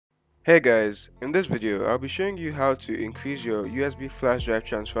Hey guys, in this video I'll be showing you how to increase your USB flash drive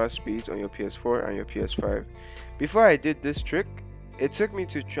transfer speeds on your PS4 and your PS5. Before I did this trick, it took me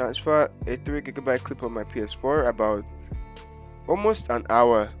to transfer a 3 GB clip on my PS4 about almost an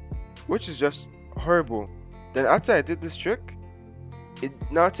hour, which is just horrible. Then after I did this trick, it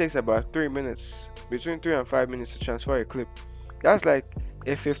now takes about 3 minutes, between 3 and 5 minutes to transfer a clip. That's like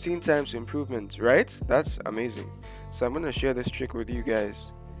a 15 times improvement, right? That's amazing. So I'm going to share this trick with you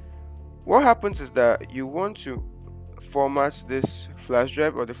guys. What happens is that you want to format this flash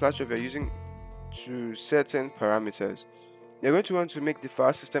drive or the flash drive you're using to certain parameters. You're going to want to make the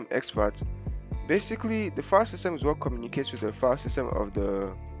file system exFAT. Basically, the file system is what communicates with the file system of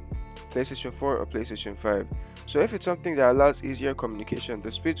the PlayStation 4 or PlayStation 5. So if it's something that allows easier communication,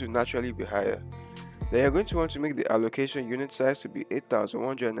 the speeds will naturally be higher. Then you're going to want to make the allocation unit size to be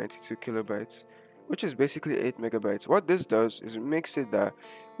 8192 kilobytes, which is basically 8 megabytes. What this does is it makes it that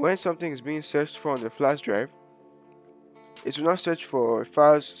when something is being searched for on the flash drive, it will not search for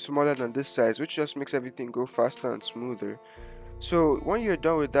files smaller than this size, which just makes everything go faster and smoother. So when you're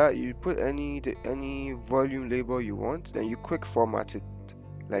done with that, you put any volume label you want, then you quick format it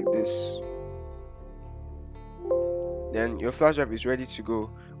like this. Then your flash drive is ready to go.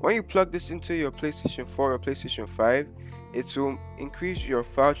 When you plug this into your PlayStation 4 or PlayStation 5, it will increase your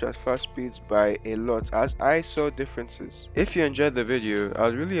file transfer speeds by a lot, as I saw differences. If you enjoyed the video,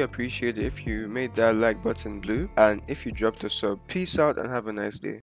 I'd really appreciate it if you made that like button blue and if you dropped a sub. Peace out and have a nice day.